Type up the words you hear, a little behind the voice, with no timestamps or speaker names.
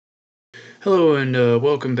Hello and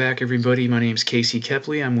welcome back, everybody. My name is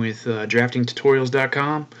Kepley. I'm with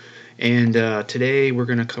draftingtutorials.com, and today we're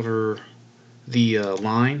going to cover the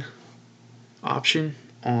line option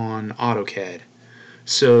on AutoCAD.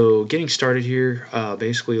 So getting started here,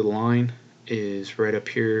 basically the line is right up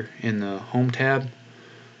here in the Home tab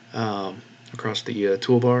across the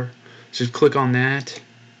toolbar. So just click on that,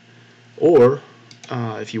 or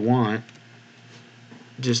if you want,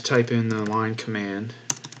 just type in the line command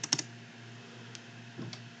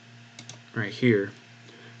right here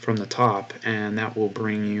from the top, and that will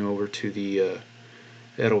bring you over to the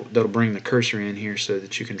that'll bring the cursor in here so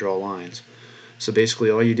that you can draw lines. So basically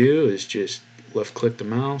all you do is just left click the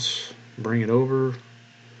mouse, bring it over,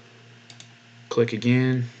 click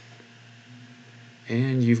again,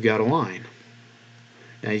 and you've got a line.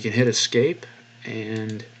 Now you can hit escape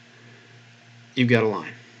and you've got a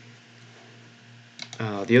line.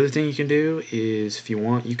 The other thing you can do is, if you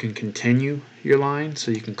want, you can continue your line.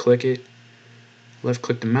 So you can click it, left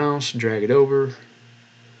click the mouse, drag it over,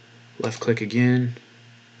 left click again.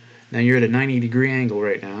 Now you're at a 90-degree angle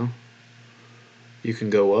right now. You can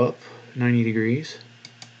go up 90 degrees,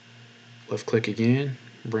 left click again,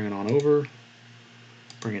 bring it on over,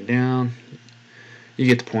 bring it down. You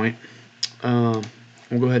get the point. We'll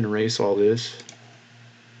go ahead and erase all this.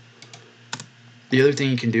 The other thing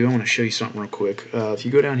you can do, I want to show you something real quick. If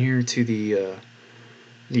you go down here to the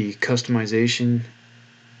customization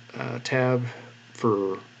tab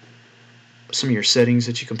for some of your settings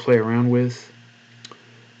that you can play around with,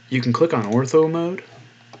 you can click on Ortho Mode.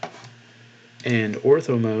 And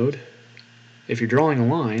Ortho Mode, if you're drawing a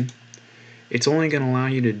line, it's only going to allow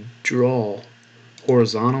you to draw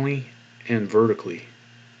horizontally and vertically.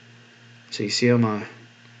 So you see how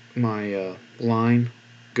my line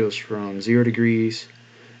goes from 0 degrees.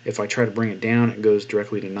 If I try to bring it down, it goes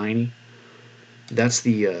directly to 90. That's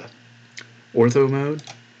the Ortho Mode.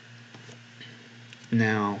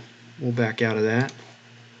 Now we'll back out of that.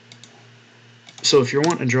 So if you're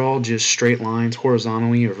wanting to draw just straight lines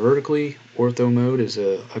horizontally or vertically, Ortho Mode is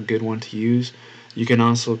a good one to use. You can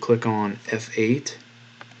also click on F8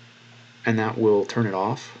 and that will turn it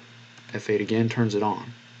off. F8 again turns it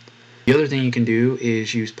on. The other thing you can do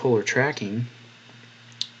is use polar tracking,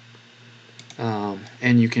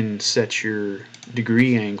 and you can set your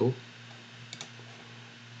degree angle.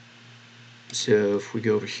 So if we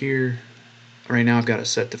go over here, right now I've got it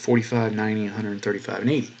set to 45, 90, 135, and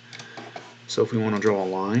 80. So if we want to draw a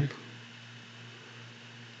line,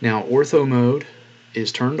 now Ortho Mode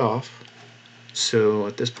is turned off. So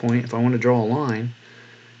at this point, if I want to draw a line,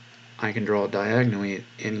 I can draw it diagonally at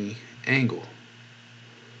any angle.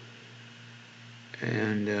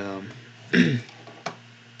 And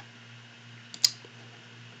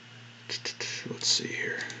let's see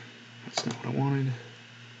here. That's not what I wanted.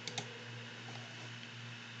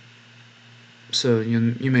 So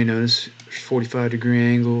you may notice 45-degree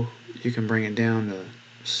angle. You can bring it down to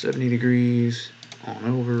 70 degrees on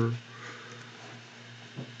over.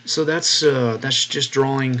 So that's just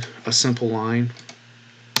drawing a simple line,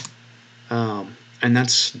 and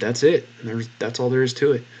that's it. That's all there is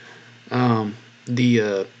to it.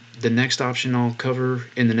 The next option I'll cover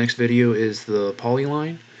in the next video is the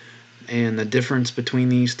Polyline, and the difference between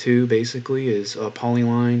these two basically is a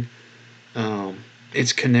Polyline.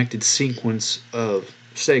 It's connected sequence of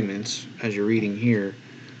segments, as you're reading here,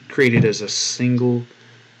 created as a single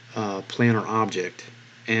planar object,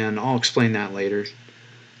 and I'll explain that later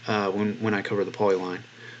when I cover the Polyline.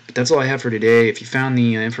 But that's all I have for today. If you found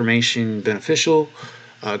the information beneficial,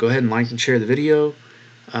 go ahead and like and share the video.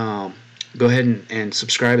 Go ahead and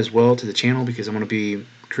subscribe as well to the channel, because I'm going to be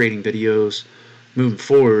creating videos moving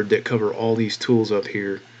forward that cover all these tools up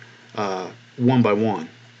here one by one.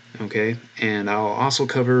 Okay, and I'll also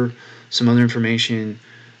cover some other information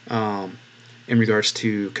in regards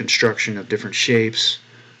to construction of different shapes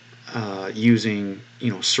using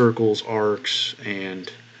circles, arcs,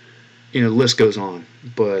 and the list goes on.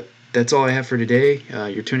 But that's all I have for today.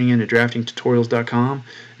 You're tuning in to draftingtutorials.com,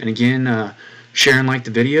 and again, share and like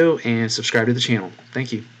the video and subscribe to the channel.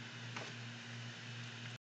 Thank you.